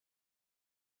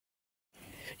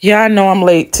Yeah, I know I'm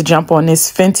late to jump on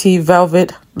this Fenty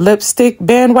Velvet lipstick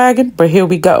bandwagon, but here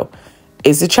we go.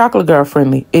 Is it chocolate girl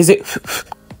friendly? Is it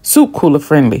soup cooler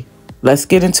friendly? Let's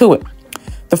get into it.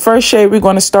 The first shade we're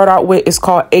going to start out with is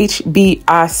called Hbic,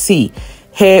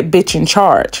 Hbic in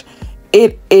Charge.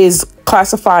 It is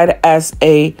classified as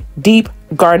a deep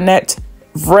garnet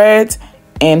red,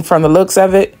 and from the looks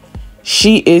of it,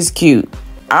 she is cute.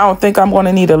 I don't think I'm going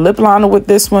to need a lip liner with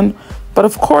this one, but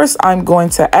of course I'm going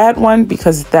to add one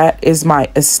because that is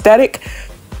my aesthetic.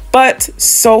 But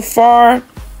so far,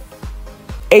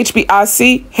 Hbic,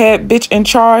 Hbic in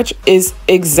Charge, is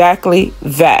exactly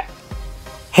that.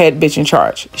 Hbic in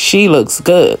Charge. She looks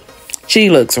good. She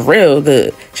looks real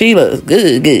good. She looks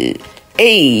good.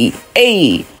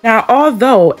 Hey. Now,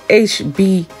 although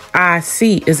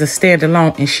Hbic is a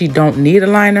standalone and she don't need a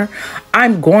liner,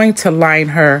 I'm going to line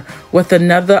her with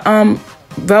another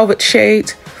velvet shade,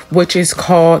 which is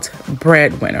called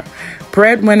Breadwinner.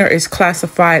 Breadwinner is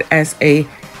classified as a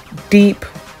deep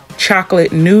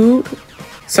chocolate nude,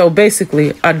 so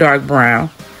basically a dark brown.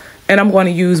 And I'm going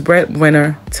to use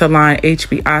Breadwinner to line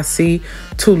Hbic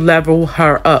to level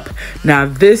her up. Now,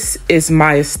 this is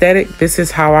my aesthetic. This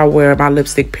is how I wear my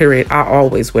lipstick, period. I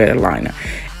always wear a liner.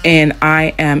 And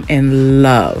I am in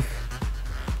love.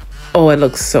 Oh, it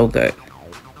looks so good.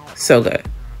 So good.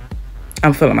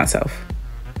 I'm feeling myself.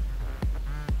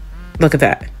 Look at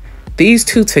that. These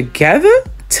two together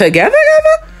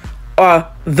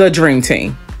are the dream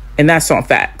team. And that's on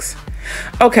facts.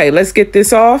 Okay, let's get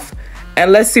this off.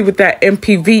 And let's see what that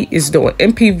MPV is doing.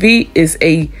 MPV is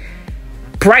a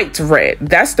bright red.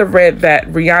 That's the red that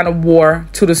Rihanna wore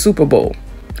to the Super Bowl.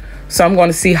 So I'm going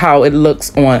to see how it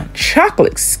looks on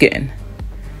chocolate skin.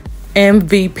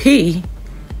 MVP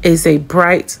is a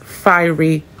bright,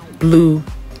 fiery,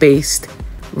 blue-based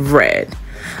red.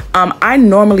 I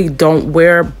normally don't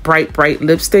wear bright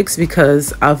lipsticks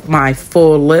because of my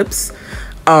full lips.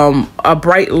 A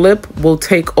bright lip will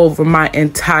take over my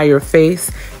entire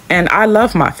face. And I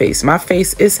love my face. My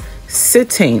face is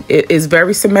sitting. It is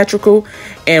very symmetrical.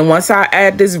 And once I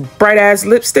add this bright ass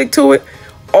lipstick to it,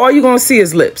 all you're going to see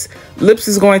is lips. Lips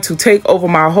is going to take over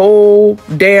my whole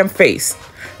damn face.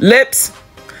 Lips,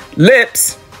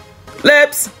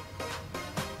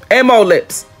 and more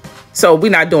lips. So we're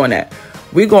not doing that.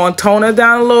 We're going to tone her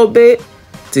down a little bit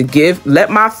to let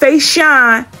my face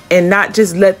shine and not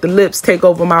just let the lips take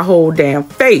over my whole damn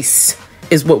face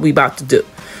is what we about to do.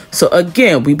 So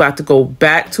again, we about to go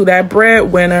back to that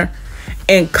Breadwinner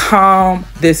and calm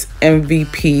this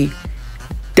MVP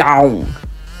down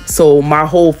so my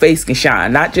whole face can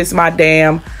shine, not just my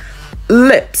damn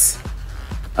lips.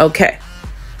 Okay,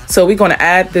 so we're going to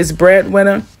add this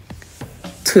Breadwinner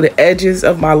to the edges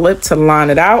of my lip to line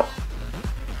it out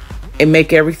and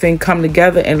make everything come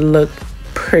together and look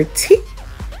pretty.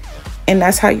 And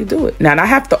that's how you do it. Now, I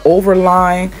have to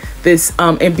overline this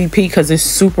MVP because it's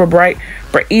super bright.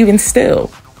 But even still,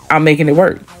 I'm making it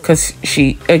work because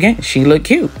she look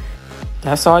cute.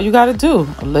 That's all you got to do.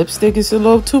 A lipstick is a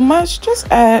little too much.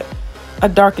 Just add a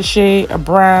darker shade, a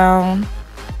brown,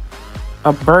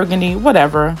 a burgundy,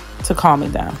 whatever, to calm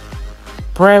it down.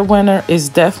 Breadwinner is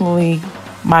definitely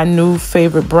my new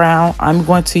favorite brown. I'm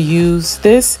going to use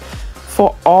this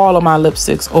for all of my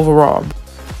lipsticks overall.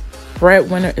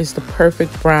 Breadwinner is the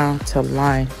perfect brown to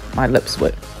line my lips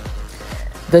with.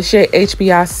 The shade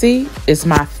Hbic is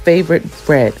my favorite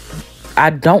red.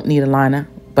 I don't need a liner,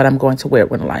 but I'm going to wear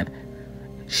it with a liner.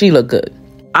 She look good.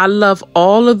 I love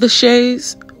all of the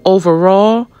shades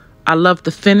overall. I love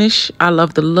the finish. I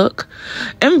love the look.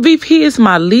 MVP is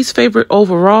my least favorite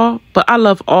overall, but I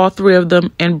love all three of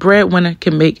them, and Breadwinner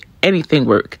can make anything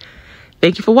work.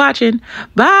 Thank you for watching.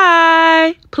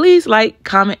 Bye. Please like,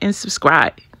 comment, and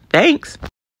subscribe. Thanks.